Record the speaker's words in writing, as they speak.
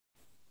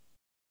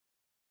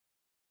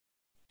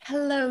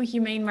Hello,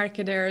 humane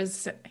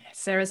marketers.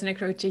 Sarah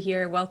Znekrocha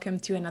here. Welcome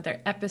to another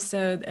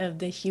episode of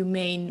the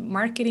Humane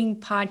Marketing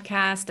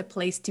Podcast, a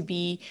place to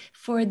be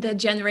for the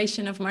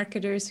generation of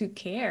marketers who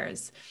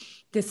cares.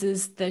 This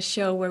is the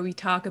show where we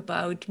talk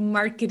about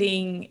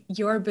marketing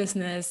your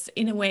business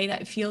in a way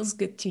that feels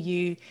good to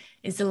you,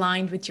 is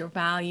aligned with your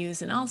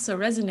values, and also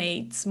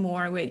resonates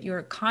more with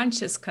your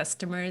conscious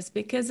customers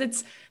because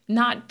it's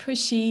not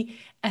pushy,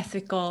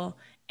 ethical,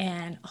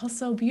 and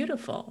also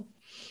beautiful.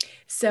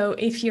 So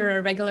if you're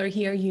a regular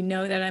here, you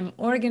know that I'm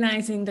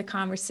organizing the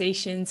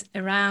conversations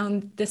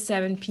around the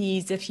 7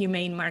 Ps of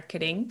humane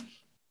marketing.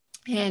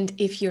 And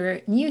if you're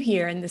new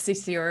here and this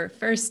is your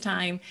first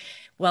time,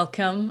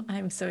 welcome.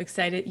 I'm so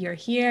excited you're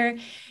here.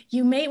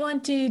 You may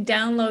want to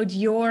download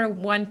your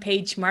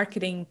one-page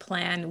marketing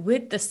plan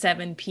with the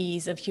 7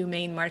 Ps of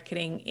humane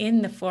marketing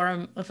in the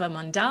form of a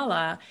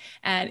mandala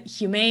at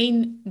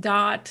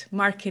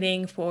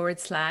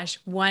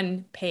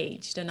humane.marketing/one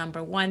page, the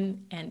number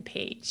one and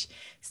page.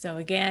 So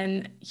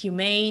again,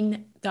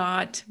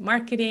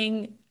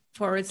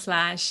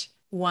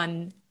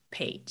 humane.marketing/one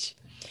page.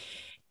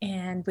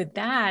 And with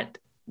that,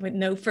 with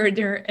no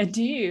further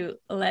ado,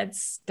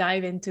 let's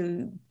dive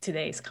into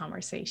today's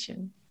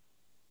conversation.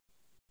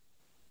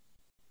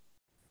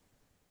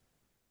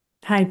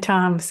 Hi,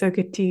 Tom. So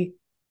good to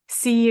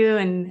see you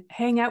and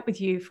hang out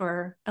with you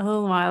for a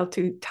little while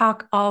to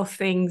talk all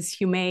things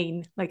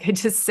humane. Like I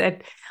just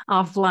said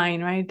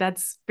offline, right?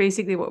 That's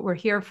basically what we're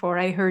here for.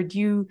 I heard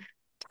you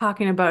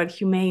talking about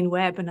Humane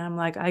Web, and I'm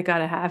like, I got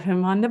to have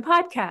him on the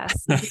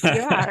podcast. Here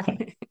you are.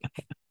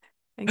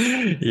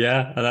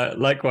 Yeah,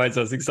 and likewise,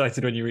 I was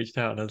excited when you reached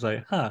out, and I was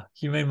like,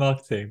 humane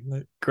marketing,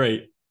 like,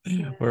 great.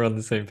 Yeah. We're on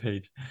the same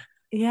page.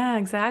 Yeah,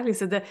 exactly.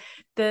 So the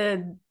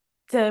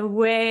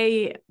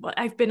way, well,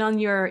 I've been on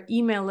your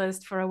email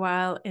list for a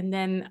while, and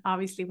then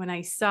obviously when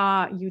I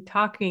saw you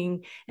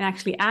talking and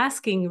actually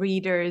asking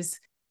readers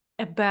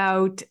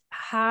about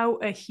how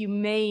a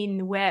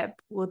humane web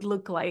would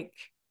look like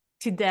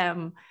to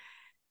them,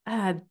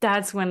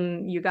 that's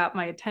when you got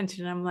my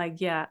attention. I'm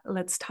like, yeah,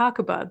 let's talk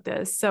about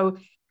this. So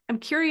I'm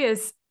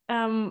curious,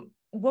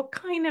 what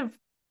kind of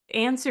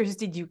answers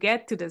did you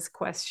get to this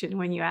question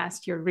when you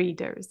asked your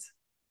readers?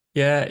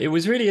 Yeah, it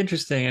was really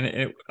interesting,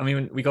 and I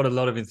mean, we got a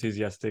lot of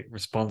enthusiastic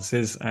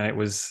responses, and it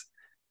was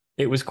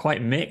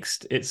quite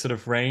mixed. It sort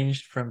of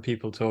ranged from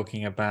people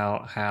talking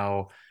about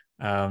how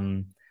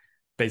um,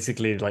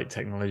 basically like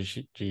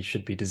technology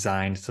should be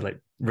designed to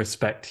like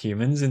respect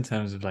humans in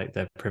terms of like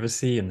their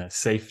privacy and their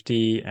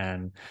safety,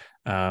 and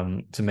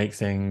to make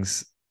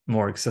things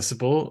more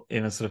accessible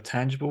in a sort of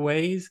tangible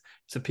ways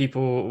to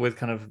people with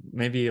kind of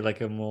maybe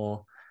like a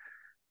more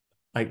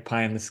like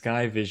pie in the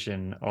sky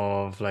vision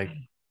of like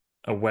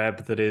a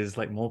web that is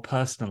like more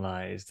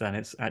personalized, and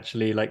it's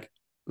actually like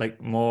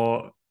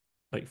more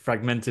like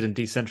fragmented and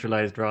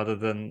decentralized rather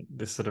than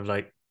this sort of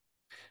like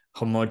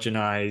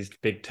homogenized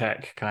big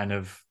tech kind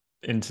of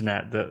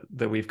internet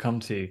that we've come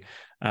to.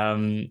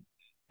 And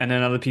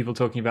then other people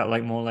talking about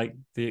like more like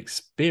the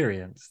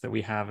experience that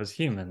we have as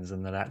humans,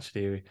 and that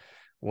actually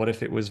what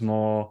if it was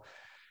more,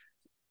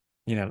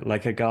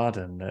 like a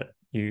garden that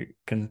you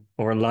can,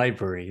 or a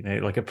library,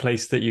 like a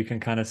place that you can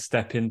kind of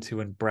step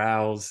into and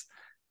browse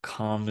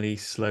calmly,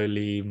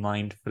 slowly,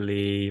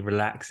 mindfully,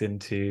 relax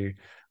into,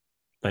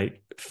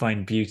 like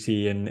find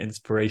beauty and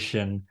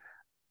inspiration,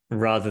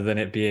 rather than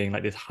it being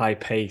like this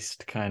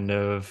high-paced kind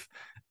of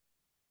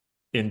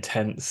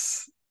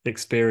intense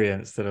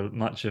experience that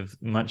much of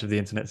the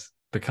internet's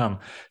become.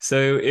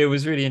 So it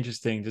was really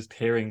interesting just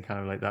hearing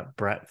kind of like that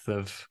breadth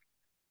of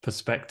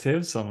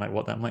perspectives on like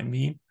what that might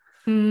mean.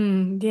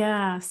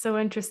 Yeah, so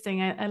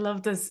interesting. I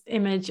love this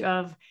image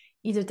of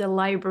either the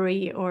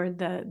library or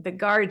the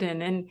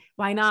garden, and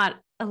why not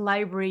a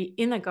library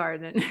in a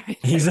garden?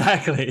 Like,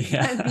 Exactly.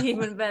 that'd be Yeah.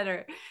 even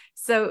better.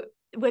 So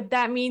what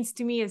that means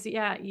to me is,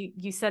 yeah,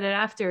 you said it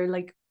after,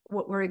 like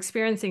what we're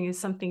experiencing is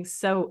something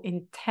so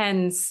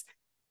intense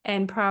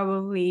and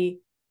probably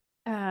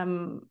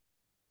um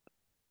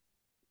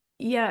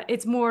yeah,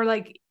 it's more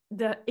like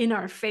the in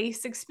our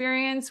face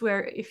experience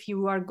where if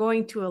you are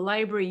going to a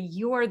library,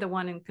 you're the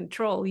one in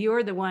control.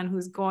 You're the one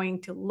who's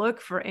going to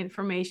look for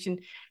information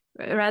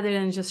rather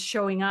than just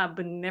showing up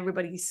and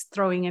everybody's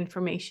throwing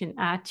information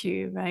at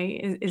you,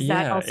 right? Is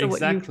that Yeah, also what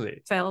you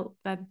exactly. felt?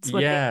 That's what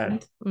they Yeah.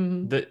 meant?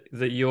 Mm-hmm.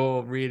 That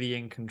you're really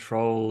in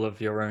control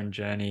of your own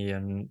journey,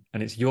 and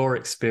it's your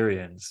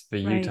experience for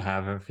you to Right.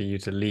 have and for you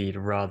to lead,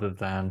 rather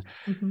than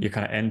Mm-hmm. you're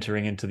kind of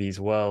entering into these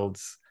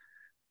worlds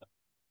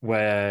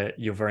where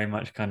you're very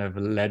much kind of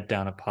led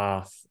down a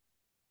path.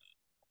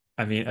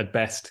 I mean, at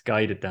best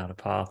guided down a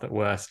path, at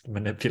worst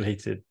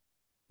manipulated,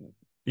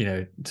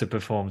 to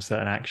perform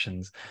certain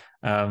actions.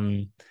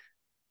 um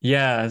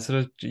yeah, and sort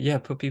of, yeah,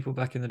 put people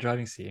back in the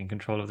driving seat, in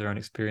control of their own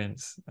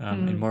experience, in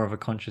Mm. more of a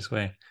conscious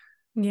way.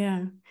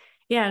 Yeah.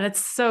 Yeah,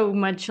 that's so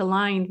much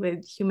aligned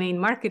with humane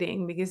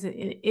marketing because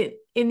it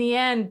in the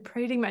end,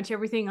 pretty much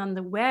everything on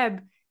the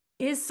web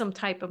is some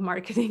type of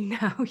marketing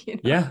now,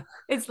 Yeah.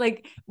 it's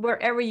like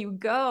wherever you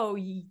go,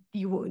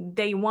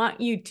 they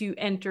want you to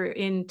enter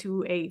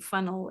into a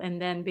funnel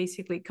and then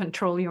basically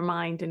control your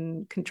mind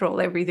and control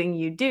everything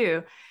you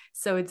do.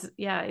 So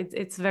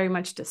it's very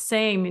much the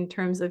same in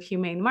terms of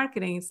humane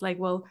marketing. It's like,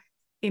 well,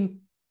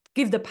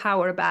 give the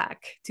power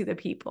back to the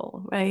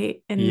people,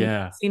 right? And it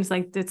Yeah. seems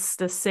like it's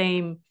the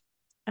same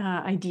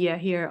idea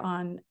here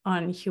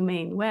on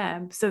Humane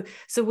Web. So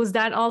was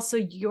that also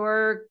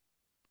your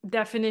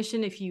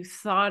definition, if you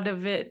thought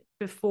of it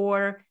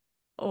before,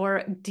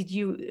 or did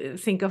you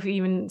think of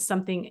even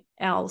something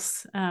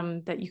else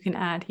that you can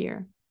add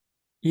here?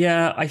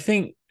 Yeah, I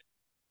think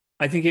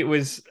it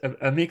was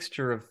a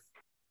mixture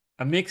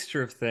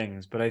of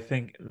things, but I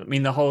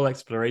mean the whole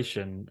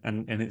exploration,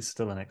 and it's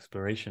still an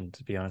exploration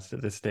to be honest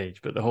at this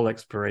stage, but the whole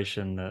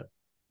exploration that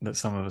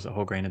some of us at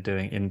Whole Grain are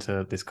doing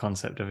into this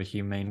concept of a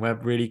humane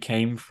web really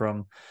came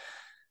from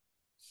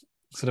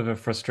sort of a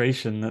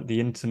frustration that the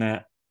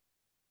internet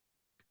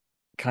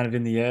kind of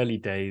in the early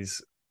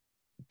days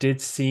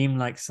did seem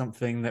like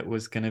something that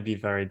was going to be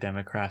very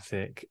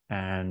democratic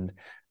and,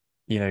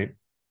 you know,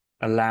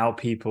 allow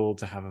people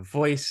to have a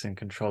voice and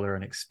control their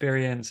own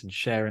experience and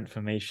share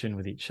information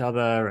with each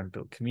other and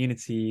build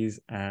communities,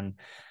 and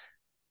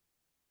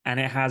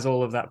it has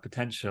all of that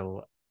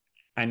potential.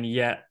 And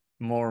yet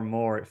more and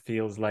more it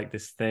feels like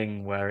this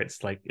thing where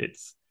it's like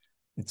it's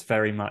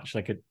very much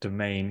like a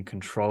domain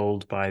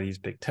controlled by these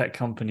big tech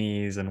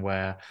companies, and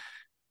where,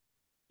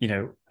 you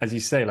know, as you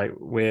say, like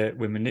we're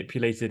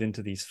manipulated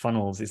into these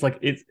funnels. It's like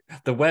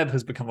the web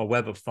has become a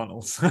web of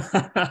funnels.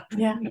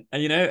 Yeah.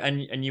 And, you know,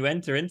 and you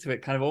enter into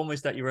it kind of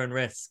almost at your own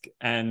risk,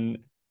 and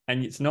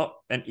it's not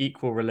an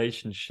equal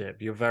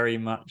relationship. You're very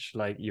much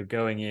like you're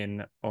going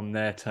in on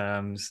their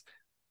terms.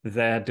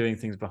 They're doing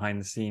things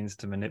behind the scenes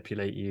to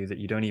manipulate you that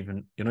you're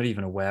not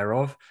even aware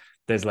of.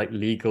 There's like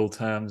legal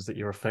terms that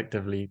you're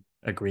effectively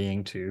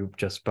agreeing to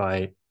just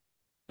by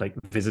like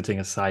visiting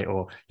a site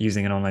or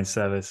using an online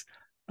service.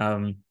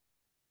 um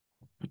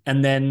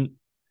and then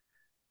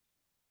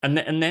and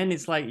then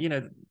it's like, you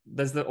know,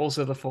 there's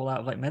also the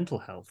fallout of like mental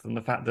health and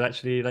the fact that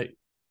actually like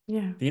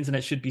Yeah. the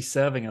internet should be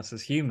serving us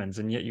as humans,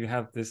 and yet you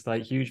have this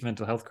like huge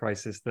mental health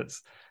crisis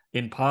that's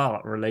in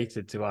part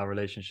related to our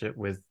relationship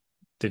with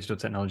digital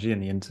technology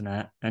and the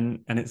internet.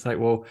 And it's like,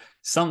 well,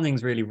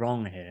 something's really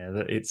wrong here,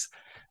 that it's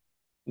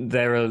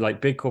there are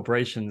like big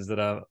corporations that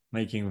are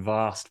making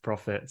vast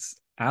profits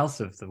out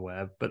of the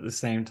web, but at the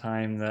same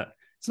time that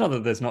it's not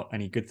that there's not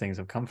any good things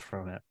have come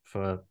from it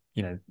for,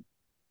 you know,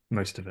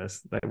 most of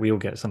us. Like we all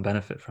get some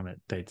benefit from it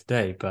day to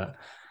day, but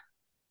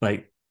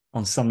like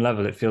on some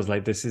level it feels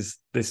like this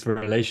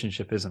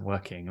relationship isn't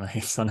working. Like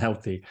it's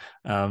unhealthy.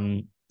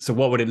 So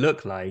what would it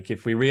look like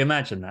if we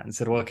reimagine that and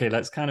said, well, okay,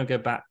 let's kind of go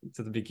back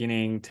to the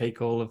beginning,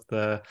 take all of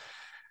the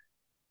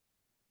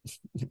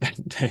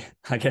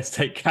I guess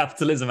take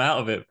capitalism out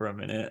of it for a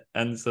minute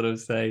and sort of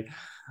say,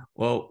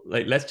 well,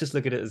 like let's just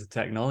look at it as a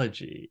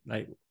technology.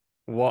 Like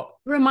what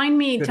Remind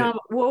me, could Tom,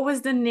 it what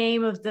was the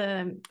name of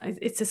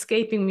it's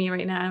escaping me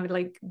right now.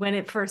 Like when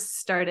it first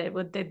started,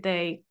 what did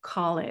they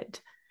call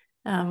it?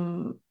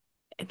 Um,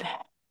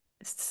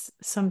 it's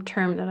some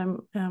term that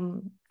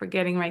I'm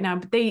forgetting right now,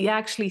 but they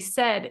actually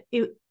said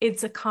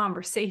it's a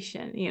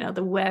conversation.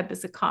 The web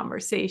is a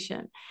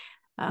conversation.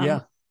 Um, yeah,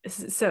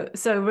 so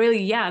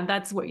really, yeah,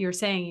 that's what you're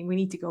saying. We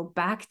need to go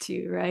back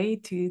to,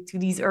 right, to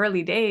these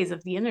early days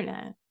of the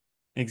internet.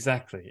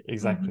 exactly.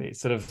 Mhm.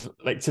 Sort of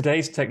like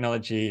today's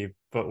technology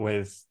but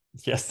with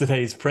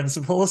yesterday's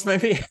principles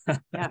maybe.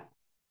 Yeah.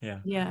 Yeah.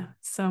 Yeah,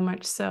 so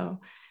much so.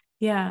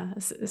 Yeah,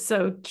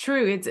 so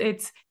true.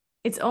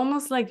 It's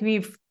almost like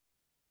we've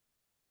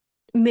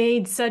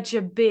made such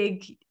a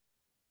big,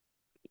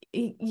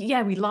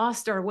 yeah, we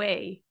lost our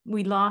way.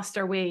 We lost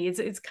our way.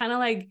 It's kind of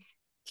like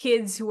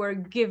kids who are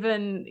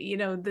given,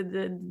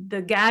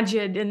 the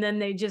gadget, and then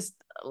they just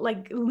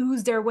like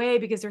lose their way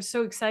because they're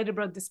so excited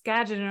about this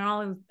gadget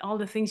and all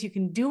the things you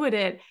can do with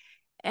it,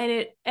 and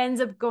it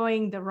ends up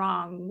going the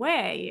wrong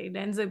way. It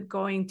ends up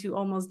going to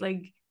almost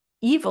like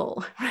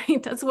evil,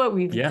 right? That's what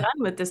we've Yeah. done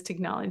with this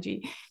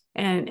technology.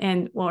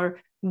 And or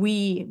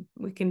we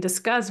can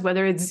discuss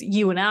whether it's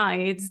you and I.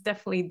 It's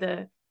definitely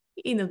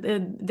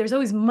there's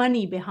always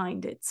money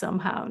behind it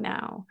somehow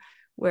now,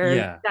 where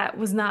Yeah. that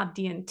was not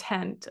the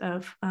intent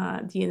of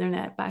the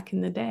internet back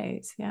in the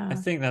days. I Yeah.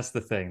 think that's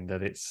the thing,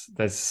 that it's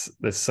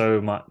there's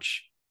so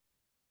much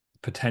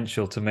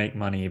potential to make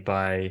money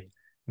by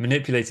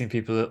manipulating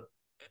people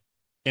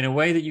in a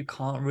way that you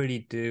can't really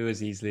do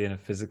as easily in a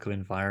physical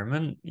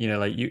environment. You know,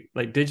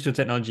 like digital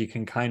technology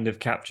can kind of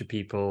capture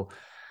people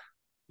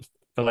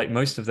for like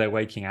most of their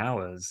waking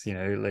hours. You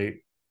know,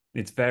 like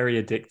it's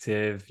very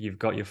addictive. You've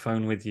got your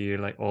phone with you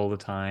like all the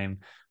time.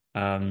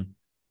 Um,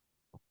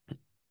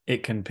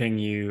 it can ping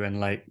you and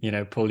like, you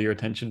know, pull your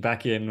attention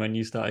back in when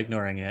you start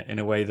ignoring it in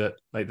a way that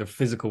like the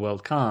physical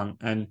world can't.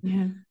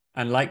 Yeah.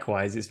 And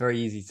likewise, it's very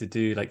easy to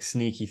do like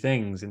sneaky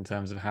things in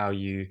terms of how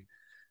you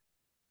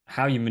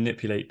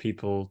manipulate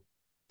people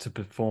to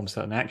perform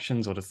certain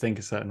actions or to think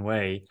a certain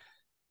way.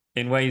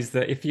 in ways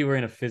that if you were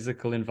in a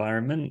physical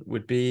environment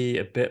would be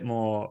a bit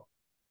more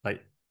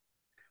like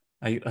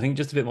I think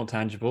just a bit more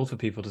tangible for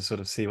people to sort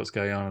of see what's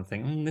going on and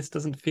think, this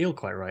doesn't feel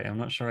quite right. I'm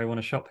not sure I want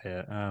to shop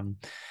here.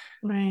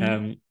 Right.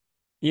 Um,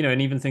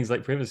 and even things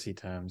like privacy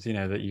terms,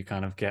 that you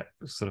kind of get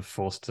sort of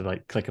forced to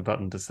like click a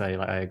button to say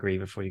like I agree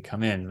before you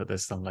come in, but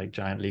there's some like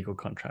giant legal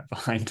contract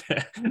behind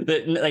it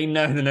that they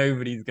know that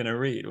nobody's going to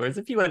read. Whereas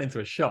if you went into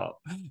a shop,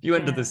 you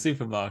went to the Yeah.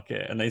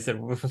 supermarket and they said,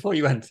 well, before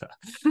you enter,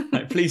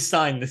 like please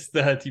sign this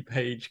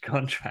 30-page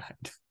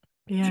contract.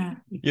 Yeah.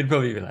 You'd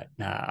probably be like,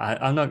 nah,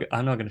 I'm not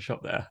going to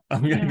shop there.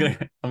 Yeah.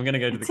 I'm gonna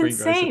go to the It's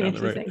greengrocer insane down the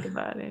if you road. think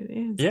about it.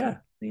 It's Yeah,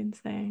 completely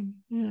insane.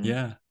 Yeah.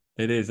 yeah,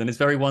 it is, and it's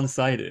very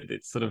one-sided.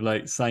 It's sort of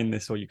like sign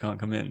this or you can't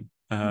come in.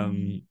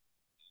 Mhm.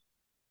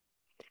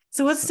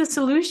 So what's So, the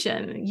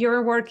solution?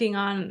 You're working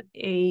on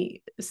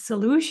a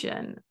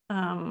solution.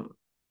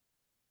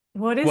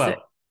 What is it? well,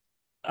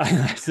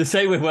 to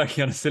say we're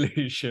working on a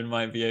solution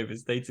might be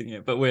overstating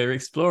it, but we're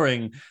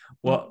exploring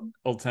what Mhm.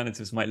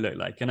 alternatives might look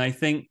like, and I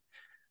think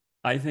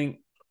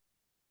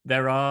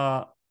there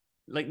are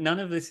like none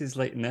of this is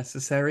like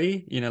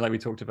necessary. Like we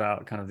talked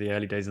about kind of the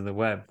early days of the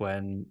web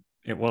when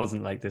it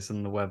wasn't like this,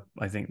 and the web,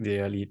 I think the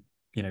early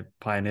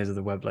pioneers of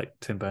the web like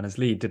Tim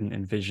Berners-Lee didn't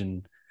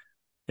envision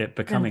it Yeah.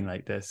 becoming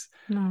like this.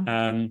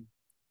 No.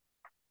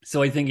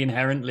 So I think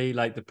inherently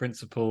like the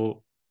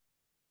principle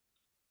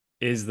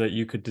is that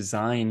you could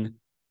design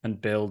and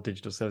build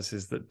digital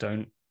services that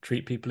don't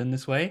treat people in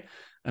this way,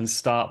 and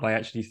start by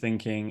actually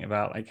thinking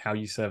about like how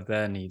you serve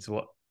their needs,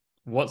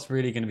 what's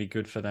really going to be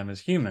good for them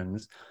as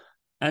humans,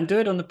 and do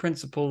it on the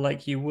principle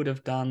like you would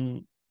have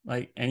done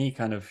like any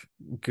kind of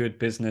good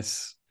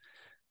business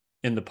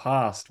in the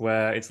past,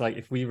 where it's like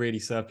if we really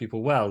serve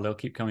people well, they'll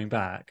keep coming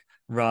back,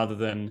 rather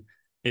than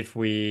if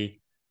we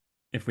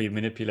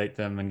manipulate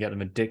them and get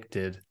them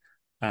addicted,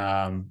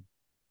 then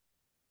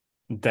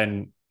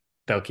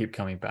they'll keep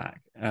coming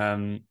back.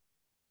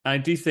 I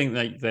do think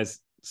that there's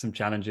some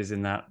challenges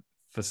in that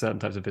for certain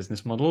types of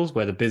business models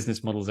where the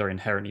business models are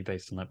inherently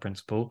based on that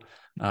principle.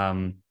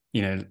 Some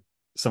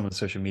of the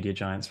social media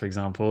giants, for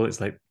example, it's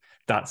like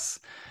that's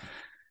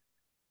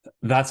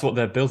what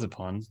they're built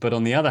upon. But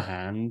on the other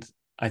hand,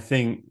 I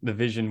think the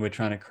vision we're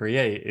trying to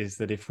create is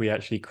that if we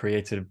actually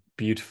created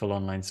beautiful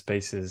online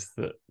spaces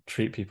that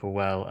treat people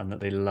well and that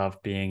they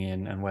love being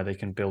in, and where they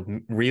can build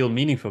real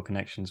meaningful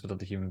connections with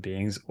other human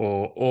beings,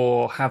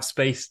 or have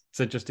space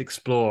to just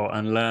explore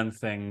and learn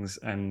things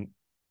and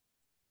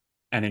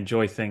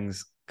enjoy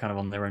things kind of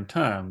on their own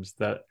terms,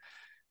 that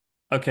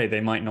okay,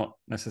 they might not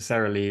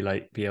necessarily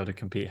like be able to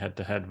compete head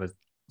to head with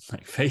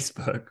like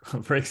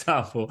Facebook, for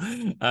example,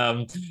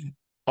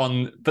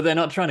 but they're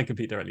not trying to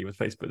compete directly with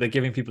Facebook. They're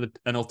giving people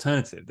an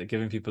alternative. They're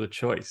giving people a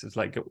choice. It's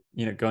like,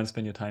 go and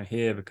spend your time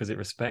here because it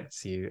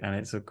respects you and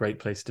it's a great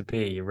place to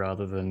be,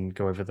 rather than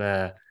go over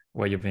there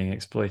where you're being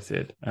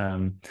exploited.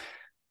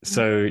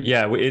 So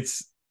yeah,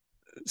 it's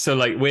so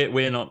like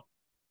we're not.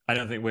 I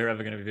don't think we're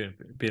ever going to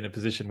be in a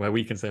position where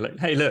we can say like,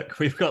 hey, look,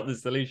 we've got the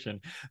solution.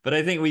 But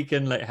I think we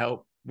can like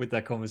help with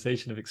that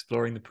conversation of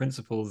exploring the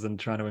principles and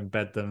trying to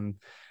embed them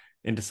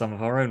into some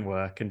of our own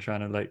work, and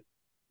trying to like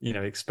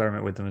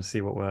experiment with them and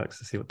see what works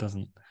and see what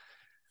doesn't.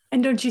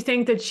 And don't you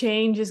think the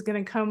change is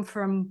going to come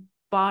from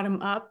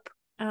bottom up,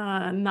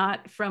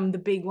 not from the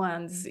big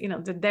ones?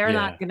 That they're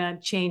not Yeah, going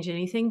to change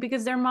anything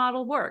because their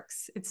model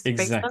works. It's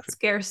based on exactly.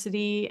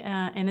 scarcity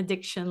and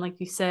addiction, like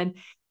you said.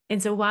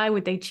 And so why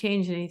would they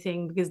change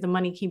anything? Because the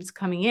money keeps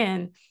coming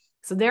in.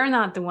 So they're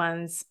not the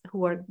ones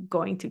who are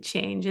going to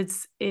change.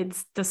 It's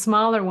the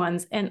smaller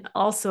ones, and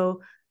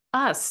also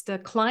us, the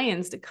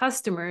clients, the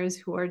customers,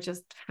 who are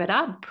just fed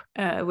up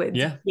with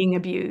Yeah, being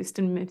abused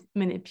and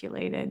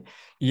manipulated.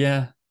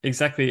 yeah,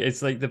 exactly.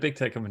 It's like the big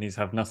tech companies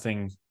have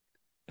nothing.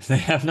 They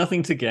have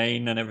nothing to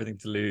gain and everything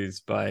to lose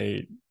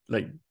by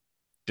like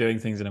doing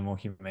things in a more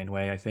humane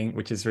way, I think,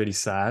 which is really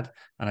sad.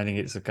 And I think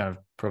it's a kind of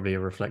probably a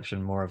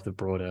reflection more of the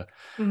broader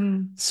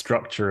Mm.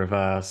 structure of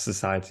our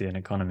society and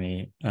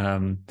economy.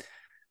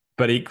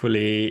 But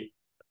equally,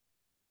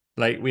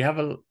 like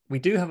we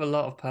do have a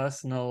lot of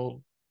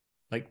personal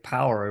like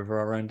power over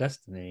our own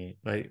destiny.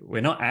 Like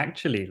we're not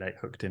actually like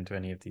hooked into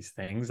any of these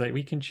things. Like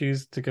we can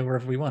choose to go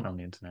wherever we want on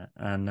the internet.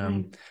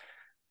 Right.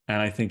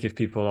 And I think if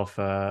people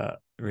offer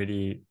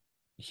really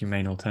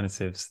humane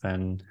alternatives,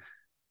 then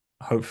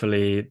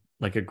hopefully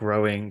like a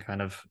growing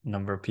kind of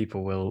number of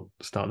people will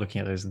start looking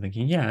at those and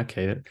thinking, yeah,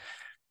 okay,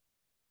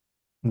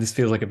 this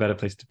feels like a better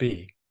place to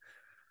be.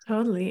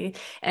 Totally.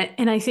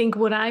 And I think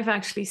what I've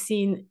actually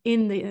seen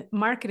in the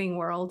marketing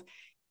world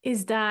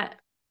is that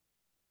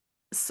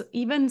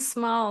even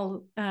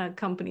small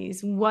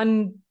companies,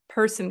 one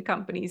person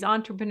companies,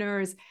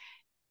 entrepreneurs,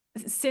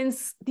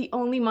 since the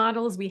only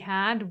models we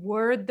had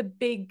were the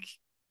big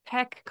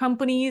tech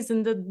companies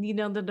and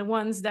the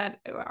ones that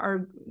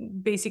are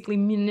basically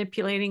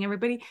manipulating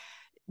everybody,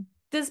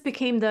 this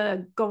became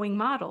the going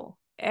model.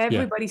 Yeah,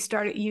 Everybody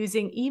started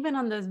using, even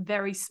on the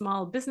very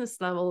small business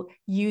level,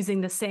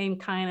 using the same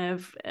kind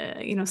of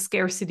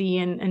scarcity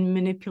and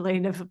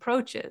manipulative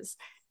approaches.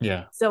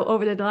 yeah, So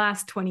over the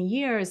last 20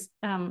 years,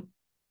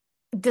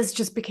 this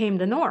just became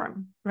the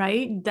norm,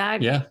 right?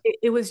 That Yeah.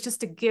 it was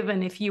just a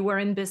given. If you were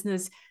in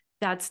business,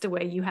 that's the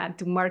way you had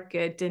to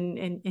market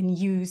and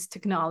use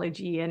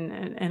technology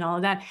and all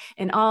of that.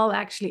 And all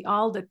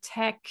the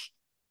tech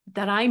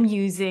that I'm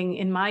using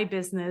in my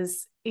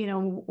business,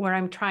 where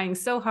I'm trying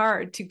so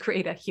hard to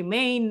create a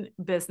humane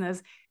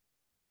business,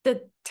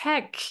 the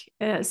tech,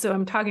 so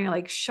I'm talking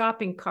like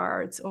shopping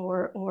carts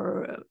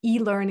or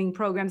e-learning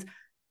programs,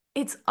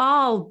 it's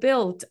all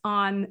built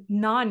on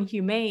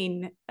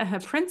non-humane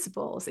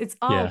principles. It's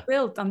all Yeah.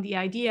 built on the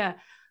idea,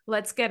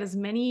 let's get as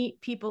many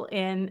people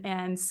in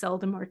and sell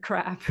them our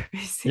crap,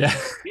 Yeah.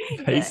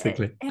 basically.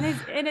 Basically.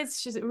 And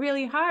it's just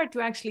really hard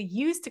to actually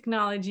use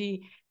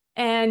technology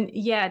and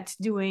yet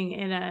doing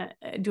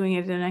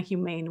it in a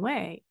humane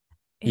way.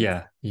 It's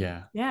Yeah.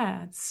 Yeah.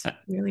 Yeah, it's I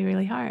really,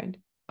 really hard.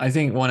 I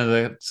think one of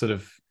the sort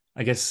of,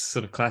 I guess,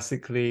 sort of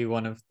classically,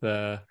 one of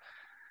the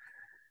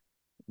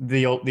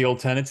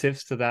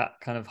alternatives to that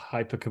kind of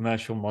hyper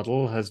commercial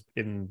model has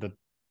in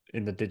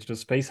the digital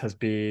space has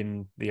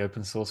been the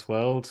open source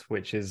world,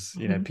 which is,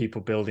 you know, Mhm.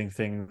 people building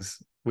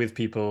things with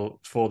people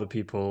for the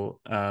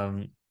people,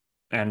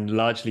 and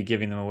largely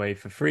giving them away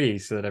for free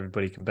so that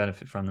everybody can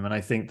benefit from them. And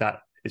I think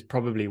that is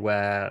probably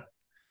where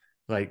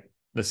like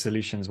the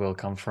solutions will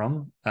come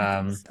from.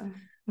 I think so.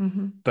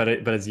 Hmm. But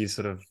as you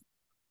sort of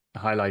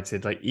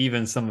highlighted, like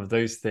even some of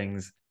those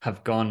things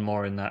have gone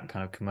more in that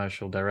kind of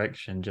commercial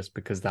direction just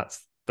because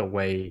that's the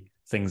way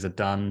things are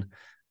done.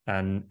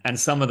 And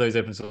some of those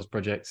open source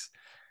projects,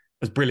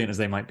 as brilliant as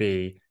they might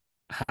be,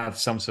 have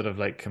some sort of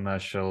like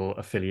commercial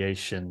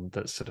affiliation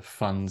that sort of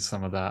funds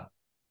some of that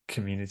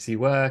community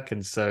work.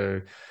 And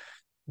so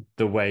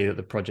the way that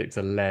the projects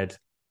are led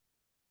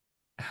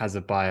has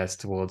a bias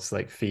towards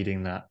like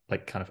feeding that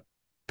like kind of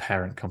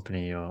parent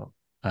company or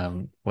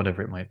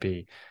whatever it might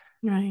be.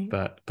 Right.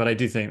 But I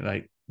do think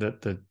like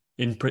that the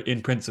in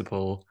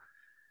principle,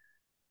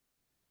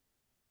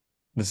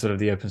 the sort of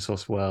the open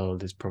source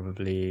world is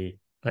probably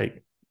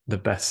like the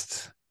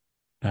best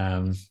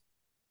um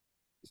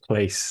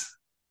place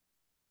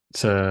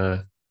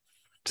to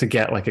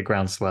get like a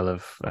groundswell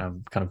of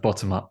kind of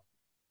bottom up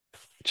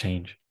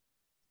change.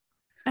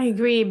 I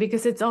agree,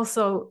 because it's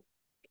also,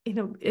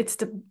 it's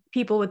the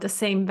people with the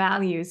same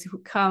values who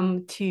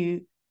come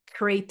to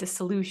create the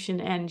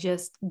solution and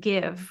just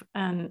give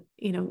and,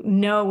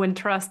 know and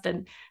trust that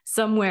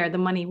somewhere the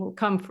money will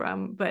come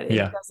from. But it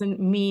Yeah, doesn't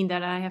mean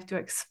that I have to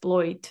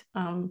exploit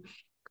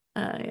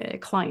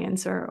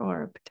clients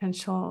or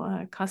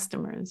potential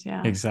customers.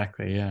 Yeah.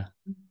 exactly. Yeah.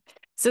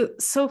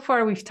 So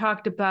far we've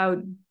talked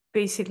about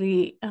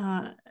basically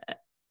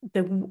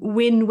the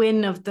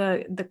win-win of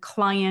the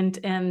client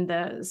and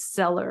the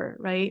seller,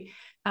 right?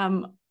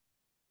 Um,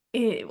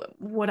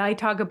 what I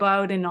talk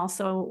about and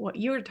also what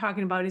you're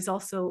talking about is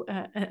also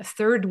a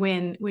third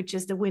win, which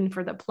is the win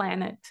for the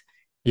planet.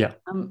 Yeah.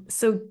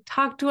 So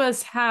talk to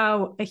us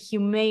how a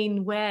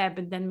humane web,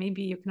 and then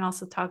maybe you can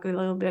also talk a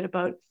little bit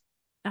about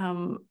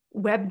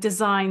web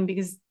design,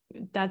 because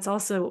that's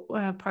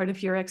also part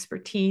of your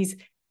expertise.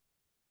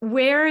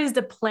 Where is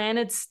the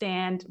planet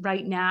stand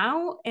right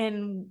now,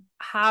 and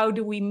how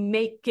do we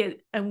make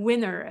it a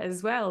winner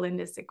as well in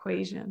this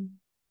equation?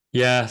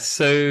 Yeah.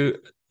 So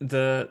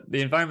the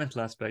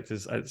environmental aspect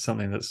is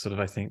something that's sort of,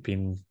 I think,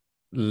 been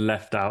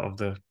left out of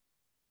the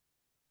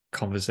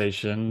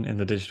conversation in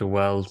the digital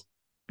world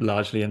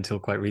largely until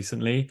quite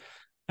recently.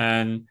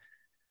 And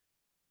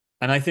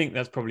I think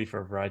that's probably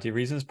for a variety of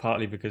reasons,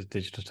 partly because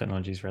digital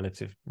technology is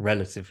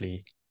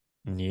relatively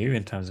new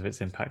in terms of its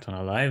impact on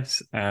our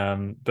lives,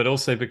 but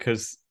also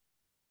because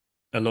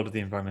a lot of the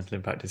environmental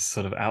impact is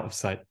sort of out of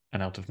sight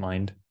and out of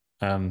mind.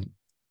 Um,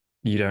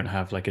 you don't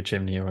have like a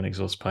chimney or an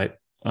exhaust pipe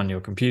on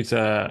your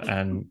computer,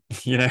 and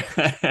you know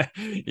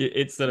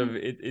it's sort of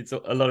it's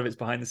a lot of it's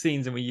behind the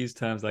scenes, and we use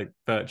terms like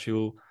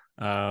virtual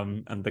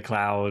and the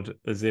cloud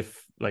as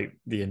if like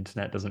the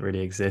internet doesn't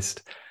really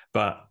exist,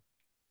 but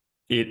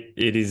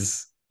it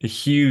is a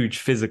huge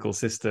physical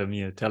system,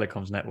 you know,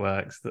 telecoms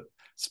networks that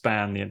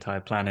span the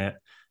entire planet,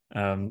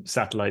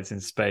 satellites in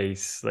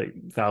space, like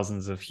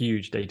thousands of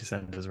huge data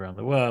centers around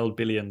the world,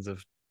 billions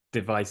of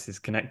devices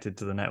connected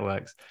to the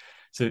networks.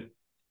 So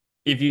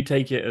if you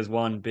take it as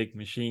one big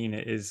machine,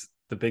 it is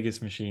the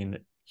biggest machine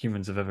that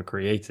humans have ever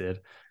created.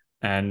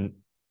 And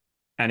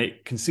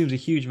it consumes a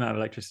huge amount of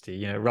electricity,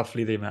 you know,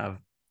 roughly the amount of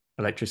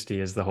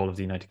electricity as the whole of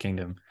the United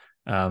Kingdom.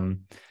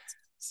 Um,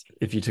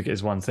 if you took it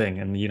as one thing,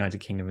 and the United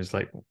Kingdom is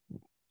like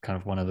kind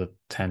of one of the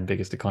 10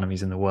 biggest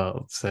economies in the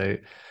world. So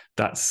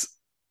that's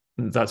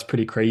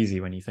pretty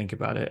crazy when you think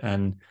about it.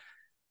 And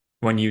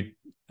when you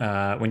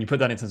put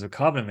that in terms of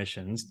carbon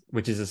emissions,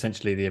 which is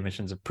essentially the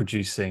emissions of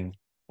producing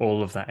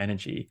all of that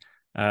energy,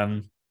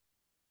 um,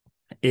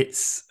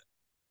 it's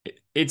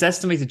it's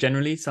estimated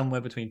generally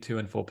somewhere between 2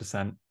 and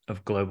 4%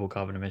 of global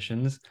carbon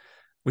emissions,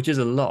 which is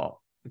a lot,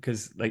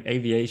 because like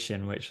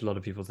aviation, which a lot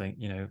of people think,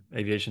 you know,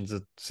 aviation's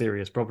a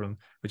serious problem,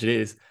 which it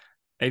is.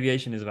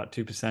 Aviation is about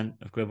 2%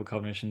 of global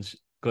carbon emissions.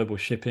 Global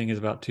shipping is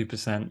about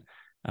 2%.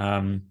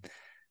 Um,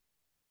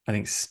 I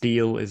think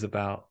steel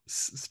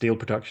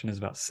production is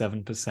about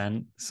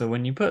 7%. So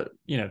when you put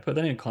that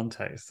in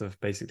context of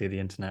basically the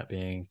internet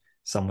being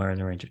somewhere in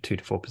the range of 2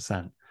 to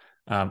 4%,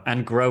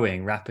 and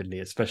growing rapidly,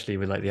 especially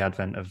with like the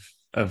advent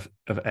of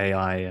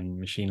AI and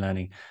machine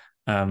learning,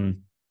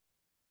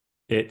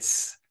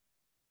 it's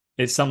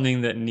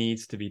something that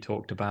needs to be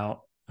talked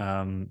about,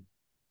 and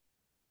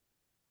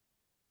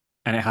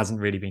it hasn't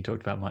really been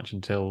talked about much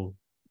until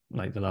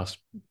like the last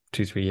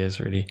 2-3 years,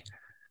 really.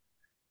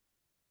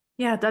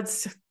 Yeah,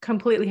 that's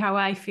completely how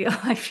I feel.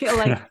 I feel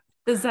like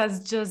this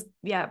has just,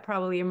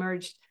 probably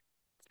emerged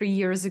 3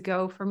 years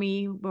ago for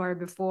me, where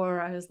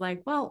before I was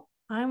like, well,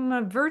 I'm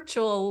a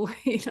virtual,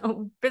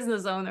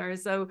 business owner,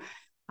 so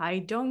I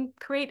don't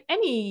create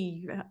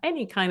any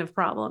kind of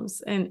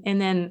problems. And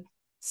then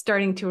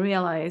starting to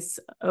realize,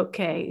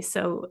 okay,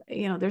 so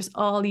there's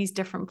all these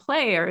different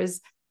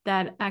players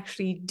that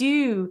actually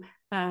do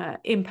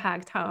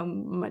impact how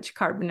much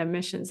carbon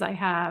emissions I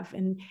have,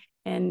 and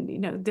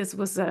this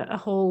was a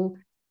whole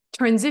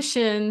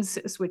transitions,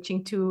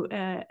 switching to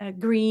a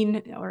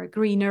green or a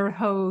greener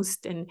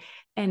host, and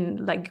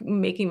like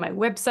making my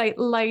website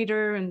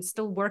lighter, and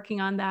still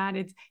working on that.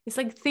 It's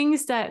like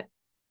things that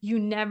you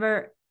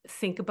never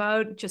think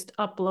about, just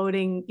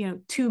uploading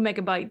 2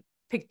 megabyte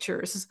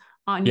pictures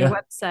on your Yeah.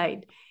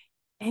 website.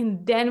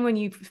 And then when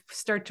you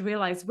start to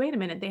realize, wait a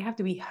minute, they have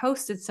to be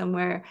hosted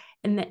somewhere,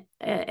 and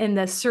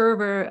the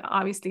server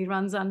obviously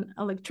runs on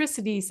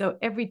electricity. So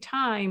every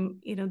time,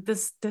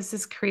 this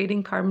is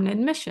creating carbon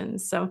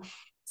emissions. So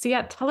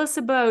yeah, tell us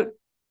about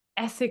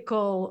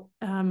ethical,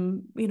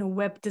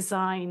 web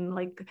design.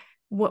 Like,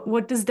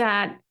 what does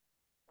that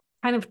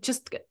kind of,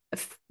 just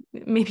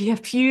maybe a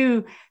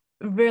few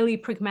really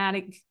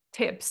pragmatic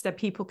tips that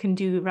people can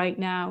do right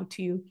now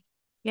to,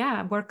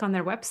 work on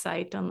their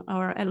website,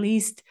 or at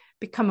least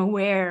become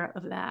aware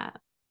of that.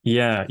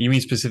 Yeah. You mean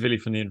specifically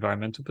from the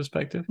environmental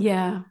perspective?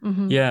 Yeah.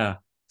 Mm-hmm. Yeah.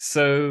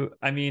 So,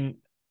 I mean,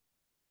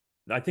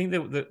 I think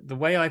that the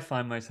way I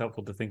find most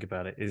helpful to think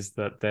about it is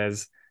that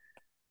there's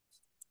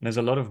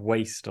a lot of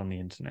waste on the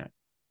internet.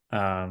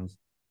 Um,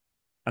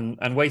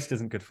 and waste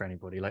isn't good for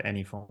anybody, like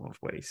any form of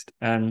waste.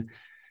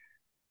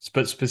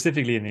 But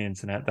specifically in the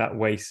internet, that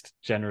waste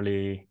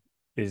generally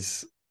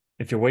is,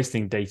 if you're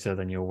wasting data,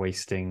 then you're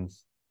wasting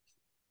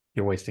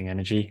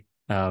energy,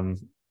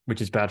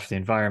 which is bad for the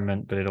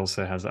environment, but it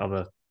also has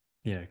other,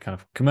 kind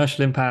of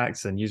commercial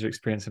impacts and user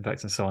experience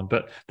impacts and so on.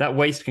 But that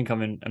waste can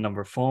come in a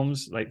number of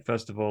forms. Like,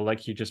 first of all,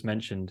 like you just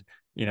mentioned,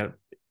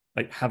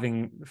 like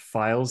having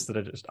files that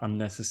are just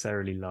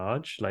unnecessarily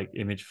large, like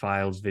image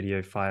files,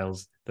 video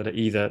files that are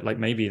either like,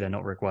 maybe they're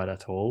not required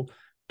at all,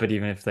 but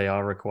even if they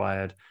are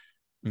required,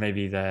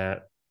 maybe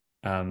they're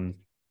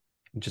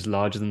just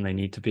larger than they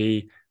need to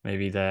be.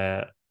 Maybe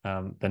they're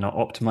not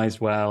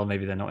optimized well.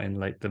 Maybe they're not in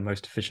like the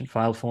most efficient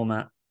file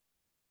format.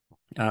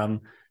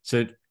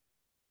 So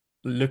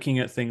looking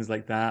at things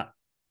like that,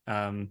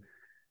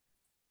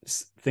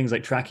 things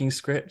like tracking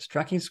scripts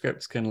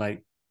can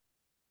like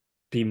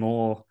be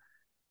more.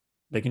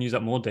 They can use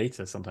up more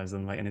data sometimes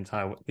than like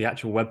the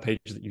actual web page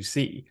that you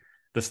see.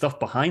 The stuff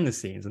behind the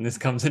scenes, and this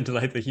comes into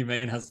like the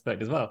humane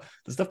aspect as well.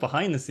 The stuff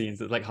behind the scenes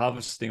that's like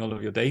harvesting all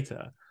of your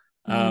data,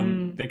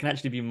 Mm. there can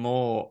actually be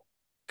more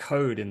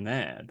code in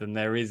there than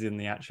there is in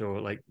the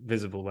actual like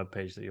visible web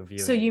page that you're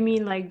So viewing. you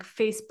mean like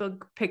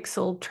Facebook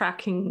pixel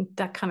tracking,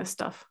 that kind of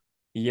stuff?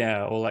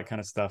 Yeah, all that kind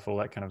of stuff, all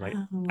that kind of like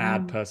Oh,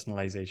 ad wow.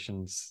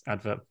 personalizations,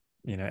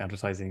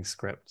 advertising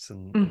scripts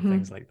and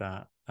things Mm-hmm. like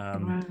that.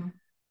 Wow.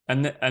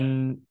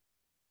 And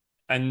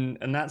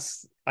and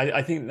that's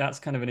I think that's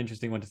kind of an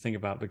interesting one to think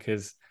about,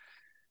 because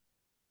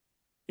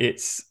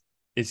it's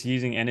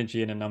using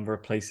energy in a number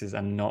of places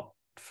and not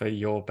for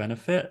your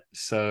benefit.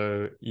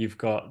 So you've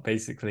got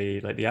basically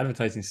like the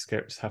advertising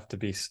scripts have to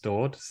be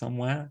stored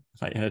somewhere,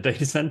 like in a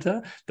data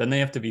center. Then they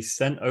have to be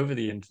sent over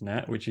the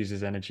internet, which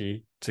uses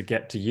energy to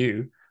get to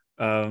you.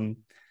 Um,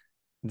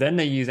 then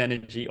they use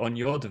energy on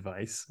your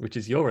device, which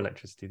is your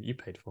electricity that you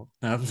paid for,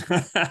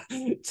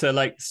 to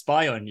like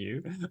spy on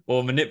you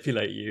or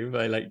manipulate you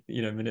by like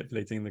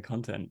manipulating the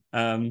content.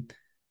 And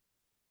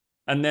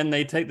then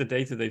they take the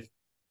data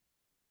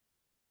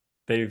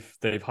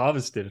they've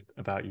harvested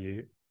about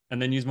you,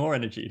 and then use more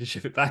energy to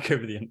ship it back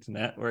over the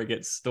internet, where it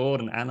gets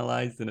stored and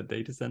analyzed in a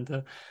data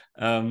center.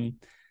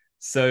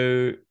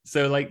 So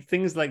like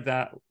things like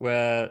that,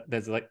 where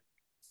there's like,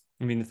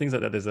 I mean, things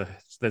like that,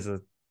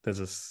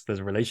 there's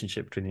a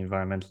relationship between the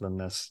environmental and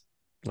this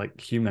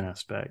like human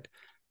aspect.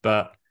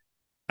 But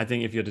I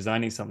think if you're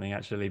designing something,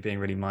 actually being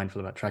really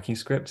mindful about tracking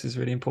scripts is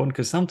really important,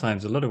 because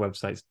sometimes a lot of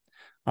websites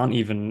aren't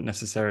even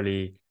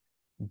necessarily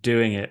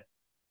doing it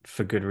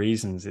for good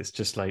reasons. It's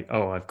just like,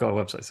 oh, I've got a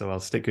website, so I'll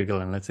stick Google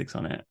Analytics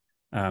on it.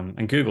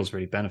 And Google's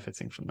really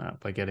benefiting from that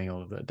by getting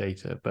all of that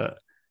data. But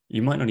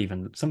you might not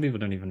even, some people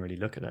don't even really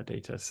look at that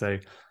data. So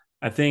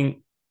I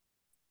think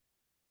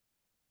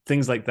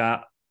things like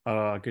that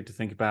are good to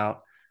think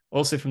about.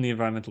 Also, from the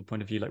environmental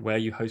point of view, like where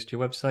you host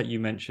your website, you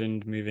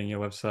mentioned moving your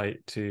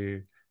website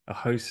to a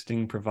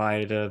hosting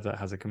provider that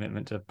has a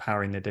commitment to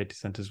powering their data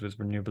centers with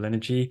renewable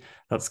energy.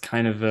 That's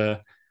kind of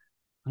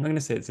I'm not going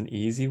to say it's an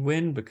easy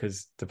win,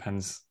 because it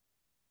depends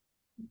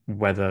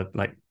whether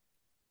like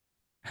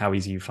how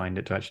easy you find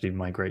it to actually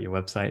migrate your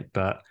website.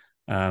 But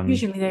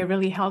Usually they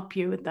really help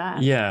you with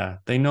that. yeah,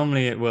 they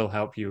normally it will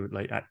help you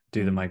like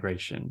do the Mm.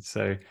 migration.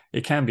 So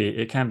it can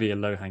be a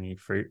low hanging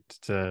fruit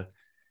to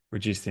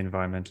reduce the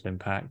environmental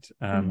impact.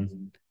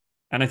 Mm.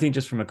 And I think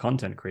just from a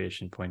content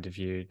creation point of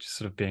view, just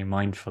sort of being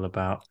mindful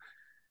about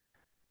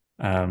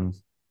um,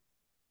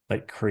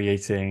 like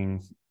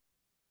creating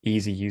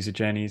easy user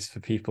journeys for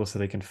people so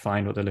they can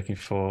find what they're looking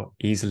for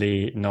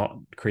easily, not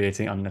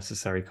creating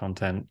unnecessary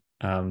content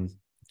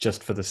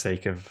just for the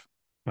sake of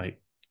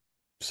like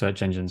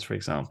search engines, for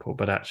example,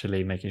 but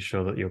actually making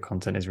sure that your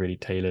content is really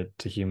tailored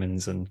to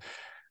humans, and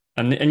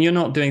you're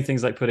not doing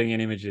things like putting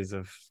in images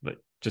of like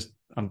just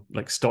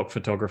like stock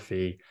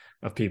photography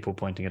of people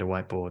pointing at a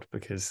whiteboard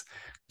because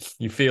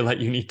you feel like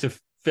you need to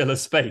fill a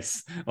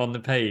space on the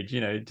page.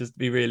 Just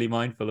be really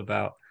mindful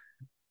about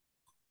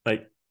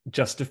like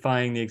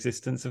justifying the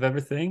existence of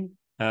everything.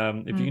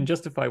 If you can Mm.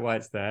 justify why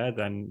it's there,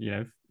 then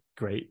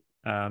great.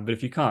 But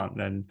if you can't,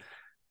 then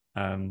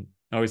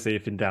obviously,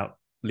 if in doubt,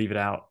 leave it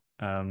out.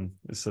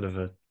 It's sort of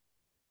a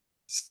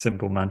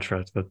simple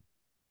mantra for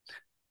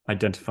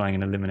identifying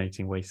and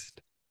eliminating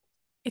waste.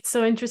 It's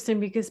so interesting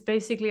because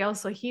basically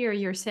also here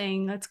you're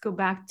saying let's go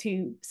back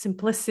to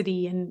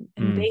simplicity and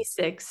Mm.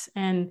 basics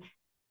and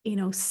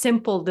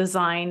simple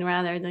design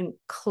rather than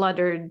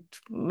cluttered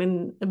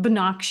and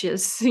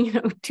obnoxious,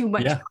 too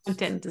much Yeah,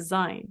 content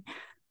design.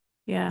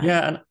 Yeah.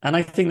 yeah, and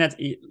I think that's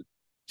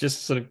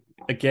just sort of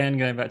again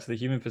going back to the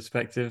human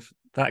perspective.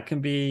 That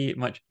can be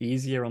much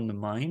easier on the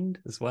mind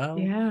as well.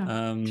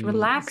 Yeah. It's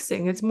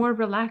relaxing. It's more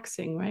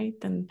relaxing, right?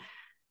 Than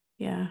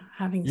yeah,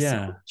 having so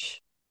Yeah,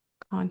 much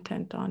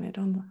content on it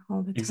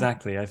all the time.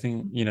 exactly. I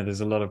think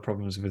there's a lot of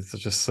problems with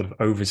just sort of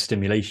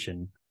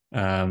overstimulation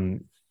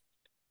um,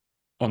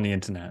 on the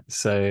internet.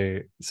 So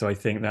I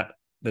think that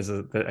there's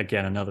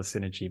again another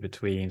synergy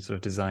between sort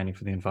of designing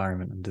for the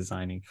environment and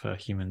designing for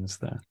humans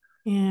there.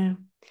 Yeah.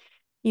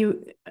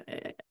 You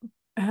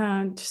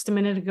just a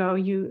minute ago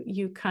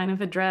you kind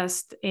of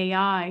addressed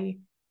AI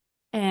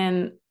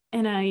and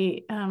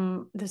I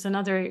there's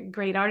another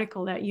great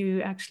article that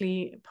you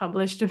actually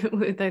published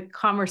with a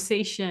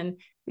conversation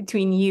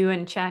between you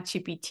and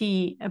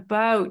ChatGPT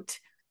about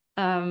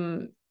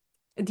um,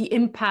 the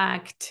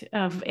impact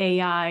of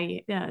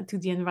AI to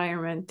the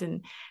environment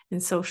and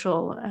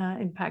social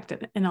impact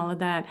and all of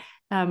that.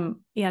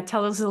 Yeah,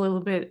 tell us a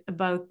little bit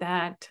about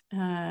that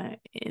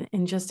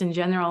and just in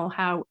general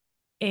how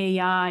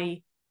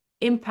AI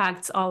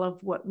impacts all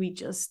of what we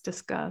just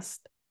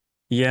discussed.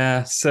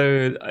 Yeah,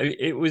 so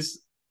it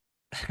was.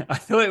 I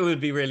thought it would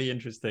be really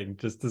interesting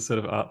just to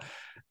sort of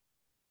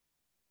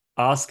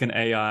ask an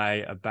AI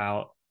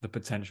about the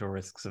potential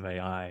risks of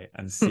AI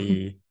and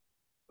see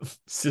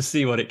to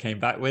see what it came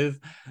back with.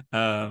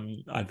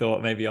 I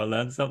thought maybe I'll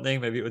learn something.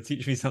 Maybe it will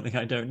teach me something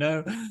I don't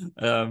know.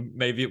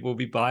 Maybe it will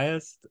be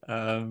biased.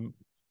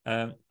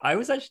 I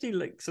was actually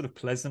like sort of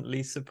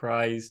pleasantly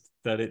surprised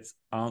that its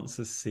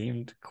answers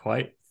seemed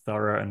quite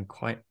thorough and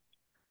quite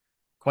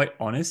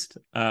honest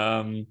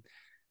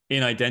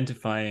in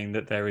identifying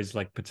that there is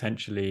like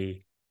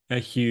potentially a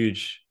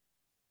huge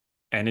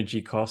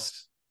energy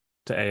cost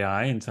to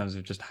AI in terms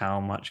of just how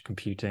much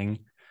computing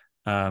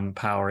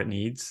power it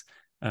needs,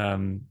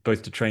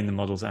 both to train the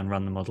models and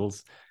run the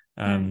models.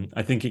 Mm.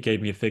 I think it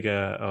gave me a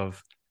figure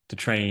of to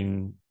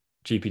train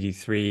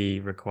GPT-3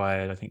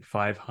 required, I think,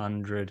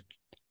 500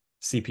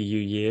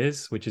 CPU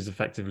years, which is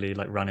effectively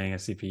like running a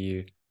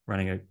CPU,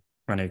 running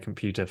a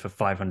computer for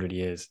 500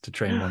 years to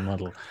train one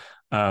model.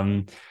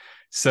 Um,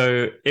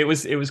 so it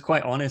was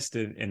quite honest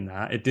in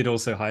that. It did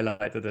also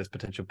highlight that there's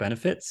potential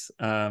benefits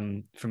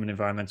from an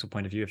environmental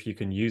point of view if you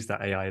can use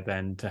that AI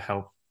then to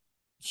help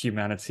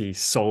humanity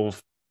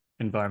solve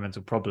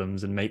environmental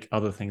problems and make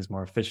other things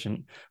more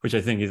efficient, which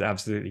I think is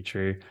absolutely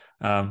true.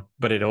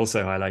 But it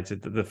also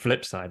highlighted that the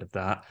flip side of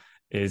that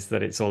is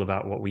that it's all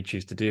about what we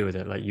choose to do with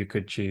it. Like you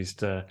could choose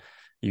to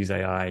use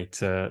AI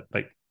to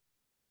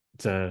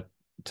to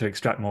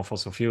extract more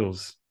fossil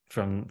fuels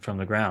from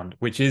the ground,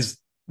 which is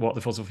what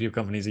the fossil fuel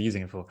companies are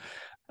using it for.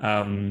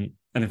 And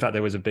in fact,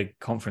 there was a big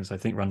conference, I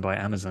think, run by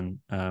Amazon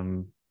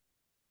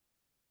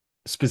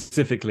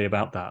specifically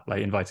about that,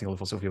 like inviting all the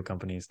fossil fuel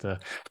companies to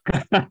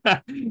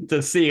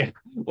to see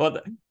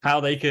how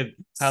they could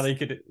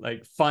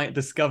like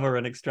discover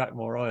and extract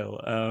more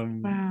oil.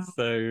 Wow.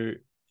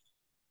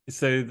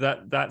 So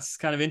that's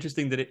kind of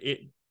interesting that it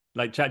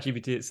like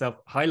ChatGPT itself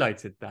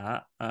highlighted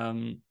that.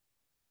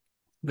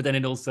 But then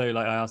it also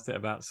like I asked it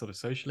about sort of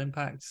social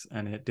impacts,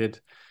 and it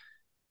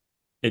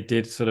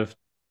did sort of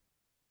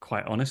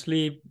quite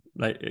honestly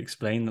like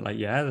explain that like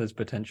yeah there's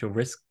potential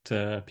risk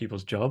to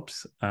people's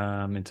jobs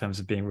in terms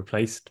of being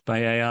replaced by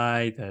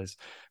AI. There's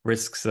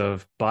risks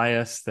of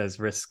bias, there's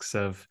risks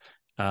of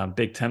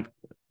big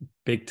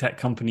tech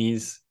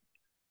companies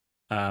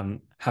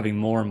having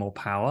more and more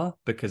power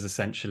because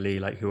essentially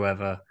like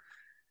whoever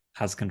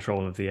has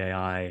control of the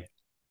AI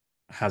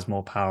has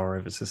more power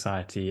over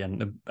society,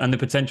 and the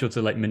potential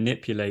to like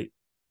manipulate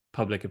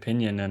public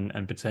opinion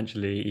and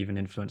potentially even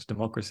influence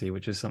democracy,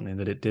 which is something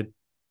that it did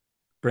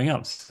bring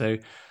up. So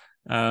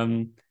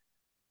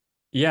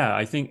yeah,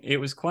 I think it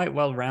was quite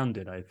well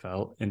rounded, I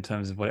felt, in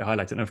terms of what it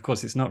highlighted. And of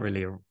course, it's not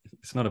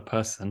a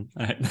person.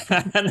 And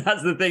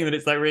that's the thing, that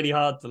it's like really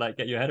hard to like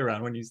get your head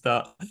around when you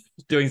start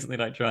doing something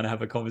like trying to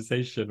have a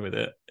conversation with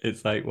it.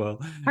 It's like, well,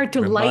 Hard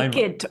to like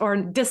it or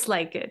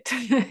dislike it.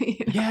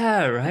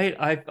 Yeah, right.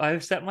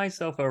 I've set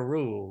myself a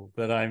rule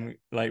that I'm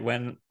like,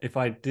 if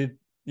I did,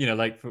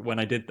 like when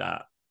I did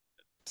that,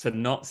 to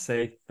not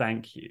say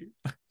thank you,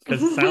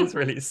 because it sounds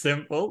really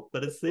simple,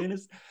 but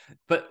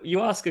but you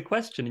ask a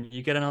question and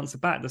you get an answer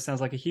back that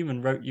sounds like a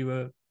human wrote you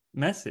a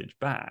message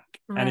back.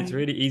 And it's Right.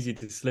 really easy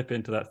to slip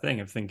into that thing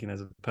of thinking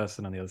there's a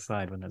person on the other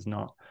side when there's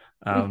not.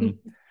 And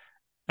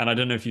I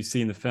don't know if you've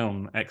seen the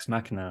film Ex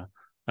Machina.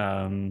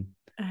 I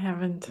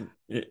haven't.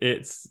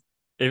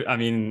 I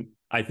mean,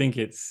 I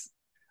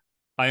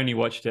only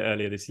watched it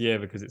earlier this year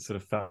because it sort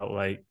of felt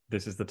like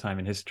this is the time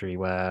in history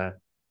where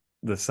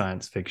the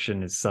science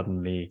fiction is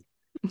suddenly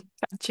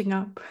Catching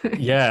up.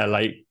 yeah,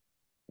 like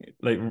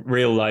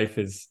real life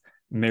is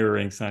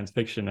mirroring science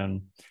fiction.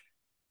 And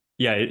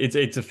yeah,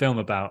 it's a film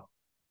about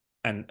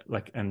an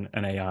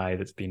AI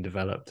that's been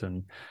developed,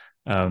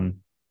 um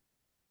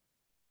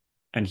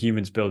and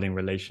humans building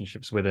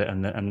relationships with it,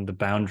 and the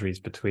boundaries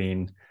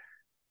between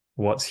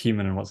what's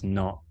human and what's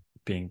not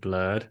being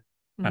blurred,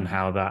 and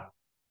how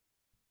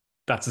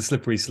that's a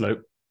slippery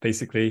slope,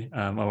 basically.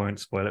 I won't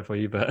spoil it for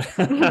you, but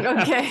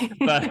Okay.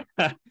 but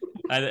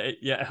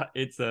yeah,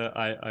 it's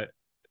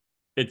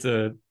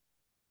a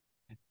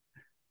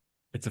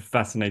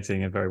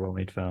fascinating and very well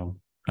made film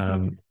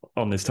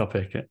on this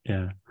topic.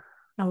 Yeah,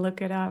 I'll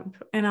look it up,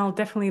 and I'll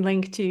definitely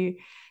link to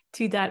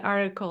that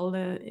article,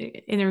 the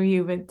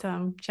interview with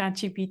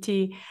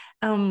ChatGPT.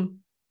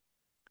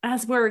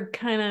 As we're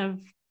kind of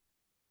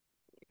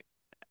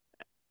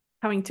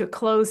coming to a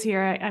close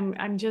here,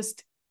 I'm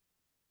just,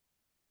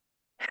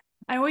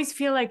 I always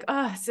feel like,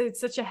 oh, it's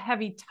such a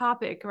heavy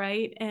topic,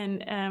 right?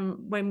 And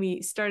when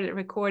we started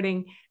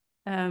recording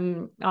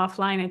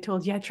offline, I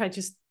told you I try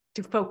just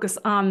to focus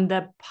on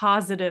the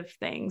positive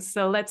things.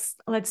 So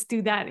let's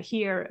do that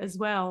here as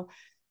well.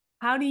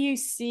 How do you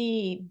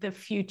see the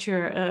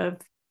future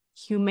of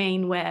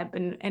humane web,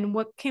 and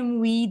what can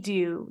we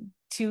do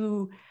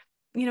to,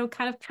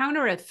 kind of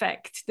counter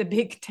effect the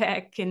big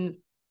tech and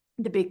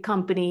the big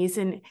companies,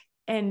 and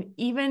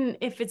even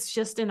if it's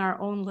just in our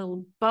own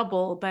little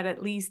bubble, but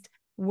at least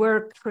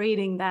we're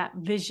creating that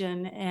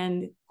vision,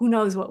 and who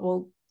knows what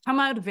will come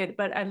out of it,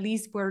 but at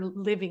least we're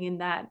living in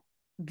that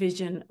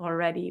vision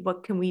already.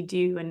 What can we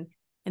do? And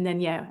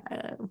then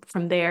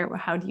from there,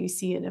 how do you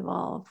see it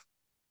evolve?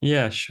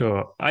 yeah,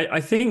 sure.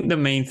 I think the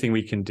main thing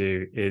we can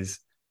do is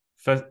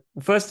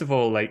first of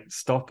all, like,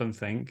 stop and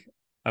think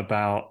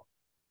about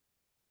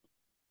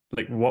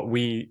like what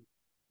we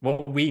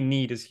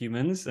need as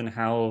humans and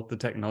how the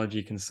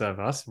technology can serve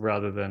us,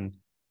 rather than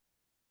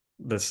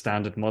the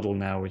standard model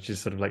now, which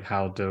is sort of like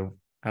how do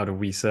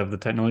we serve the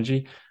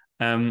technology.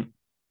 And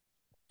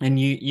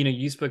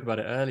you spoke about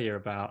it earlier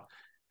about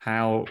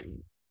how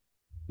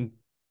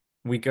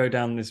we go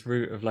down this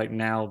route of like,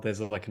 now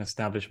there's like an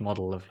established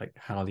model of like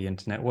how the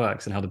internet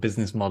works and how the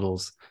business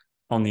models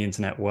on the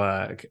internet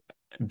work,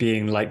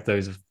 being like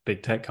those of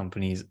big tech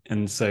companies.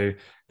 And so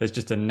there's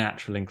just a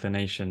natural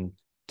inclination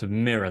to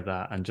mirror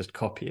that and just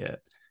copy it.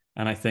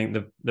 And I think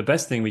the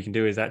best thing we can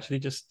do is actually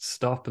just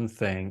stop and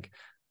think,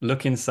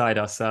 look inside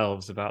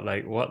ourselves about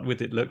like, what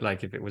would it look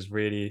like if it was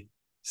really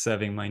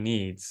serving my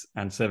needs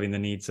and serving the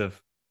needs of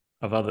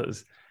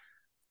others,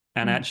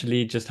 and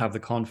actually just have the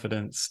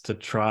confidence to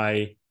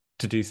try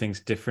to do things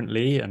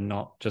differently and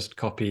not just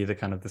copy the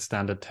kind of the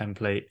standard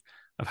template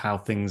of how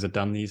things are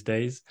done these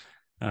days.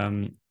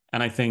 And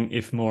I think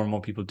if more and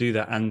more people do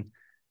that, and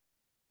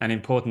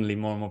importantly,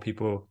 more and more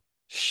people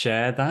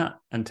share that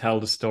and tell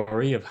the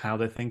story of how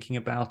they're thinking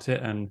about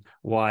it and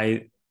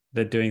why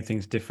they're doing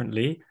things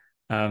differently,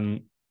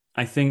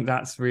 I think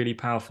that's really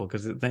powerful,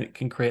 because then it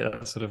can create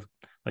a sort of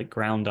like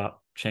ground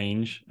up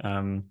change,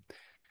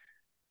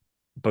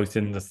 both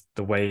in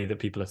the way that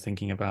people are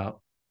thinking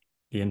about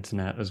the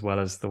internet as well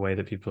as the way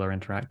that people are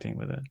interacting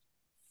with it.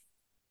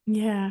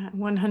 Yeah,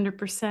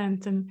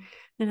 100%. And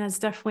that's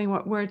definitely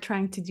what we're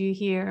trying to do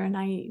here. And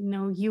I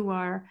know you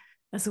are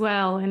as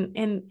well.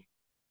 And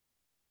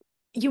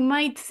you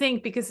might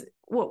think, because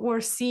what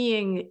we're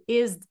seeing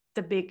is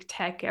the big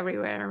tech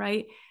everywhere,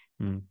 right?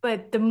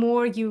 But the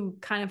more you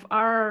kind of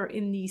are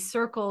in these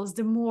circles,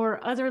 the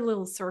more other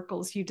little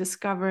circles you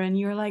discover, and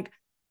you're like,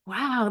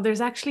 wow,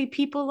 there's actually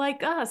people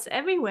like us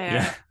everywhere.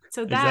 Yeah,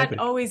 So that exactly.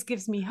 always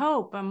gives me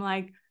hope. I'm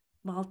like,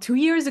 well, 2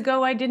 years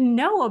ago, I didn't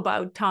know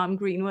about Tom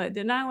Greenwood.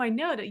 And now I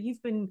know that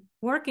you've been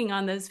working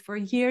on this for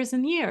years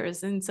and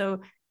years. And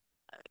so,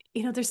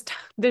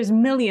 there's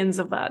millions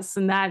of us,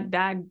 and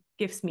that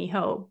gives me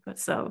hope.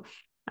 So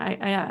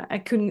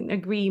I couldn't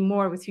agree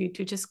more with you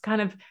to just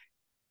kind of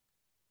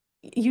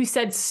you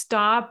said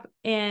stop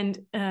and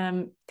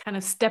kind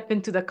of step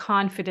into the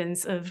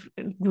confidence of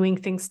doing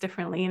things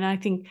differently. And I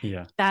think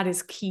that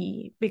is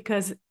key,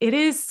 because it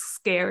is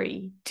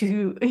scary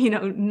to,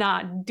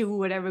 not do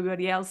what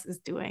everybody else is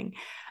doing.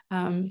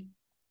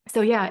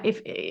 So yeah,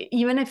 if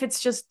even if it's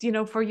just,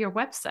 for your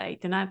website,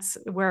 and that's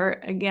where,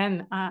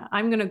 again,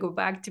 I'm going to go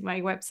back to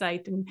my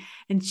website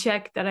and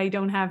check that I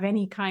don't have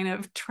any kind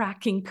of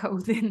tracking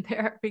code in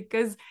there,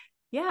 because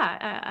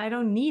I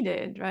don't need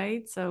it,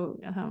 right? So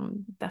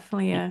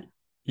definitely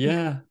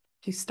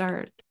to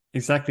start.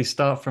 Exactly.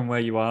 Start from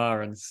where you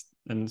are and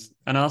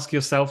ask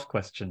yourself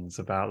questions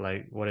about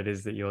like what it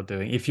is that you're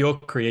doing. If you're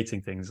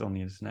creating things on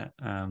the internet,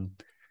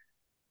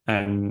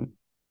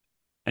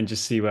 and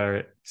just see where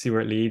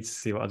it leads,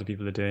 see what other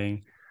people are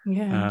doing.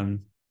 Yeah.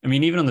 I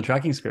mean, even on the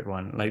tracking script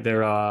one, like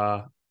there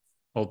are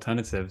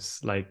alternatives.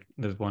 Like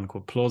there's one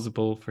called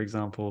Plausible, for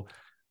example,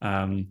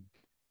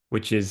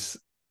 which is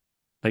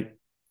like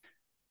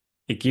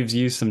it gives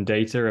you some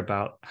data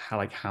about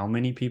how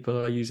many people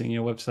are using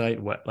your website,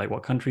 what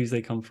countries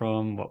they come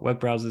from, what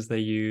web browsers they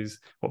use,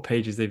 what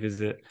pages they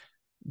visit.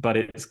 But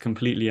it's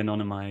completely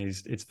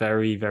anonymized. It's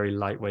very, very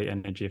lightweight,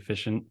 energy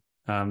efficient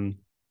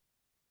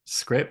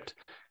script.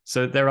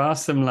 So there are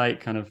some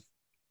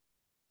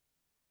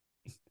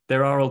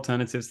there are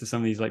alternatives to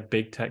some of these like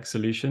big tech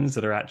solutions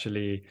that are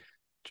actually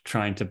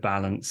trying to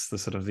balance the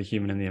sort of the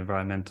human and the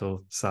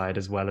environmental side,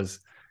 as well as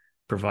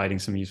providing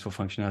some useful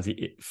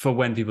functionality for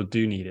when people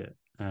do need it.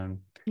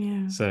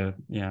 So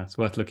yeah, it's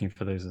worth looking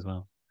for those as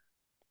well.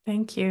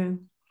 Thank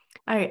you.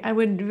 I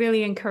would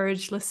really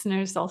encourage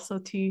listeners also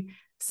to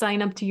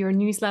sign up to your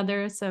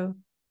newsletter. So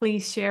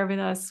please share with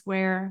us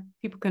where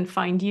people can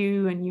find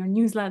you and your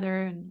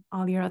newsletter and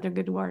all your other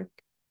good work.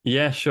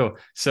 Yeah, sure.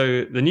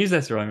 So the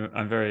newsletter,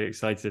 I'm very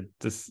excited.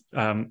 This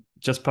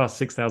just passed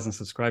 6,000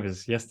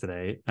 subscribers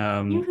yesterday.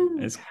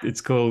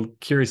 It's called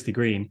Curiously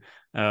Green.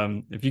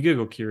 If you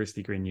Google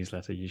Curiously Green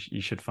newsletter,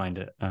 you should find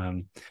it.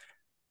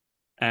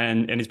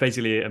 And it's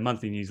basically a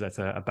monthly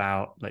newsletter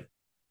about like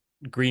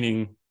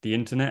greening the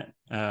internet,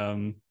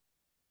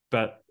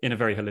 but in a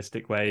very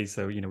holistic way.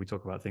 So we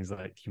talk about things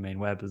like Humane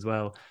Web as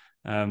well.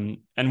 And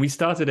we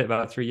started it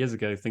about 3 years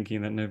ago,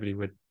 thinking that nobody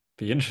would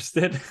be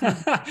interested.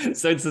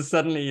 So to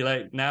suddenly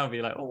like now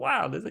be like, oh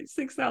wow, there's like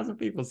 6,000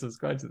 people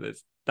subscribed to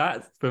this.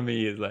 That for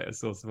me is like a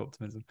source of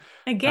optimism.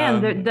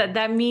 Again,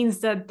 that means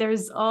that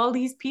there's all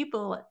these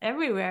people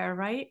everywhere,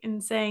 right?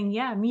 And saying,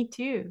 yeah, me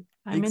too.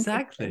 I'm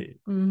exactly.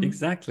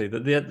 Exactly.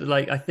 That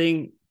like I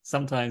think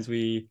sometimes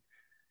we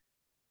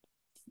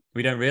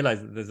don't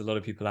realize that there's a lot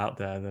of people out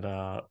there that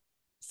are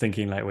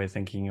thinking like we're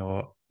thinking,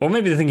 or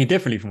maybe they're thinking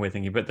differently from we're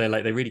thinking, but they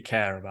really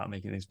care about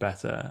making things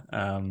better.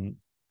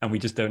 And we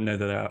just don't know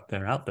that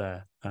they're out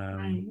there.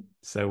 Right.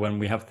 So when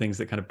we have things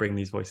that kind of bring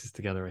these voices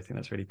together, I think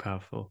that's really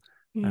powerful.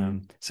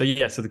 So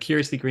the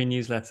Curiously Green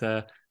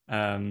newsletter.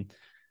 I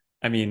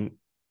mean,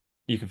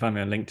 you can find me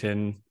on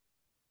LinkedIn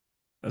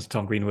as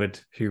Tom Greenwood,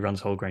 who runs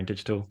Whole Grain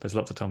Digital. There's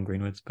lots of Tom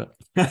Greenwoods, but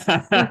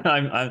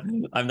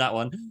I'm that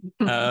one.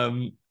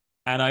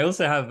 And I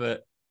also have a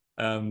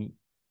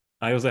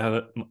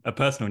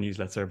personal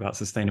newsletter about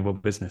sustainable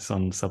business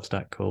on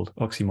Substack called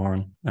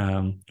Oxymoron,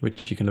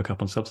 which you can look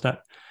up on Substack.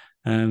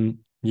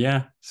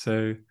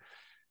 So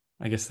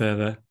I guess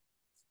they're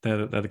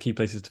the key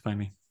places to find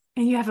me.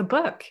 And you have a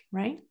book,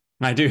 right?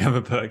 I do have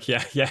a book.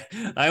 Yeah.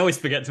 I always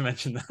forget to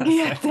mention that.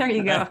 Yeah, there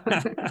you go.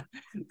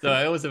 So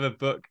I always have a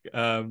book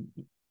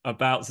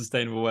about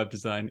sustainable web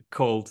design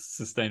called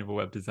Sustainable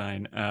Web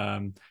Design.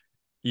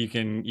 You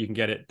can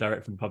get it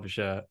direct from the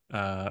publisher,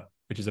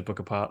 which is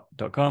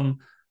abookapart.com,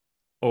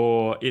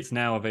 or it's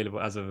now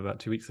available as of about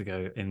 2 weeks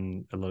ago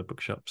in a lot of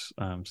bookshops.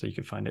 So you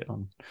can find it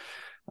on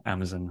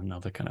Amazon and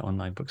other kind of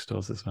online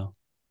bookstores as well.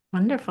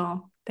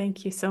 Wonderful.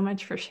 Thank you so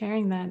much for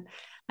sharing that.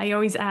 I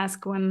always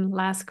ask one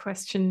last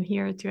question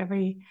here to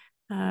every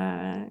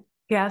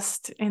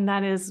guest, and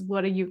that is,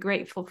 what are you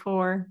grateful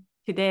for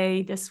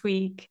today, this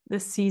week,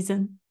 this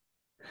season?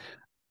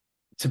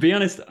 To be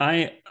honest,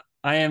 I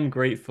am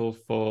grateful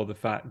for the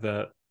fact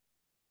that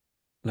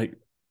like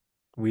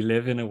we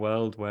live in a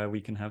world where we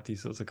can have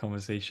these sorts of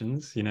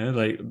conversations,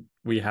 like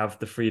we have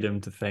the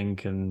freedom to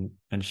think and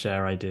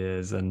share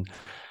ideas, and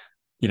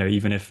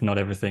even if not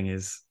everything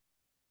is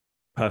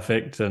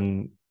perfect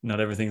and not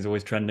everything's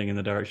always trending in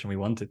the direction we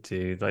want it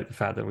to, like the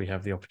fact that we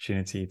have the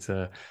opportunity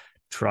to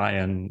try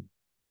and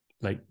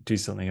like do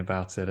something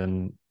about it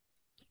and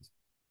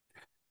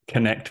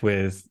connect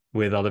with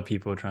other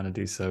people trying to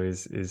do so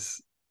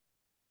is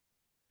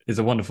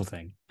a wonderful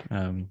thing,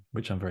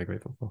 which I'm very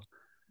grateful for.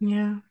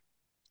 Yeah,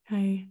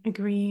 I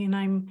agree. And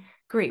I'm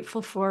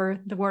grateful for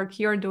the work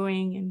you're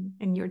doing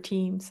and your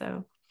team.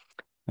 So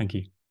thank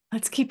you.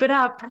 Let's keep it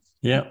up.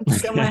 Yeah.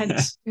 Thanks so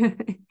much.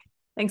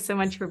 Thanks so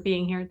much for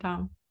being here,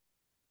 Tom.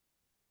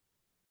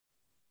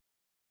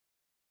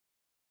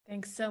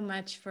 Thanks so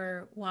much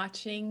for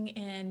watching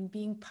and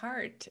being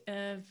part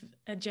of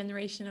a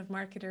generation of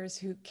marketers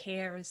who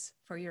cares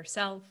for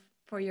yourself,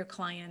 for your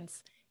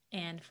clients,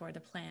 and for the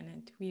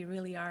planet. We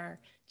really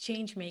are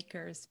change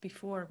makers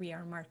before we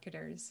are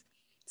marketers.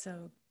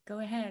 So go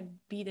ahead,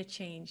 be the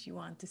change you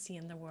want to see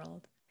in the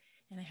world.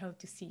 And I hope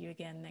to see you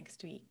again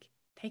next week.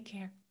 Take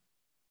care.